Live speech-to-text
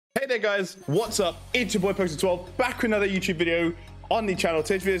Hey there guys, what's up? It's your boy Wwe12 back with another YouTube video on the channel.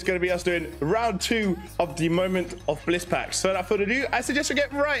 Today's video is going to be us doing round 2 of the Moment of Bliss packs. So without further ado, I suggest we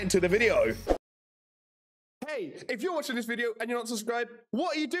get right into the video. Hey, if you're watching this video and you're not subscribed,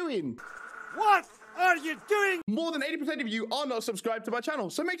 what are you doing? What are you doing? More than 80% of you are not subscribed to my channel,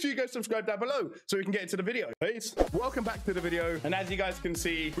 so make sure you go subscribe down below so we can get into the video. Peace. Welcome back to the video, and as you guys can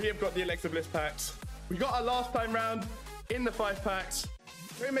see, we have got the Alexa Bliss packs. We got our last time round in the 5 packs.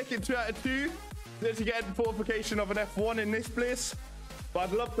 We're making 2 out of 2. There's you get fortification of an F1 in this Bliss. But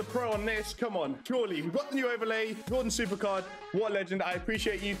I'd love the pro on this. Come on. Surely. We've got the new overlay. Wwe Supercard. What a legend. I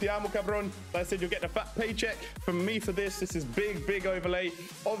appreciate you. Te amo, cabron. Like I said, you'll get a fat paycheck from me for this. This is big overlay.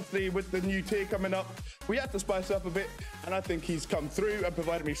 Obviously, with the new tier coming up, we had to spice it up a bit. And I think he's come through and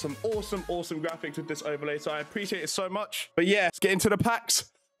provided me some awesome graphics with this overlay. So I appreciate it so much. But yeah, let's get into the packs.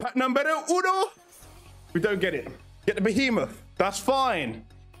 Pack number 1. We don't get it. Get the behemoth. That's fine.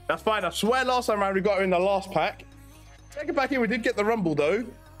 That's fine. I swear last time around we got her in the last pack. Second pack in, we did get the rumble though.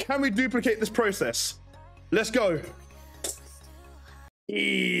 Can we duplicate this process? Let's go.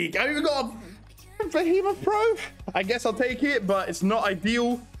 Eek. I even got a behemoth pro. I guess I'll take it, but it's not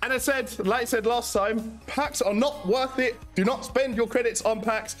ideal. And like I said last time, packs are not worth it. Do not spend your credits on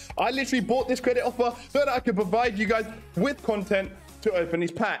packs. I literally bought this credit offer so that I could provide you guys with content to open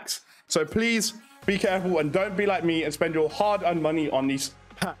these packs. So please be careful and don't be like me and spend your hard-earned money on these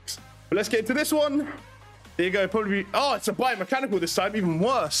packs. But let's get into this one. There you go. Probably. Oh, it's a biomechanical this time. Even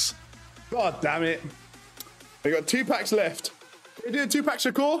worse. God damn it. We got 2 packs left. Can we do 2 packs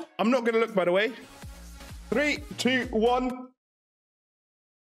of core? I'm not going to look, by the way. 3, 2, 1.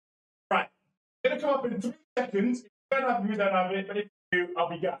 Right. It's going to come up in 3 seconds. If you don't have it, you don't have it. But if you do, I'll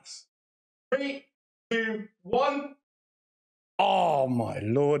be gas. 3, 2, 1. Oh, my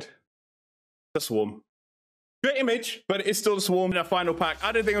Lord. The swarm. Great image, but it is still the swarm in our final pack.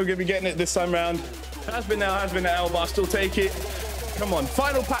 I don't think we're going to be getting it this time around. Has been now, has been an L, but I'll still take it. Come on,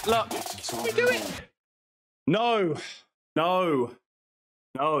 final pack luck. Can we do it? No. No.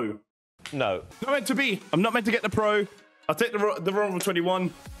 No. No. Not meant to be. I'm not meant to get the pro. I'll take the Rumble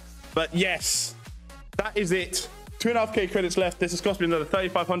 21. But yes, that is it. 2.5k credits left. This has cost me another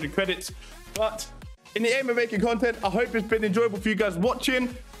 3,500 credits. But in the aim of making content, I hope it's been enjoyable for you guys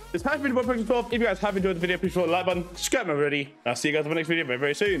watching. This has been Wwe12. If you guys have enjoyed the video, please hit the like button, subscribe already. I'll see you guys on the next video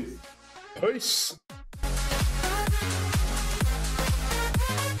very soon. Peace.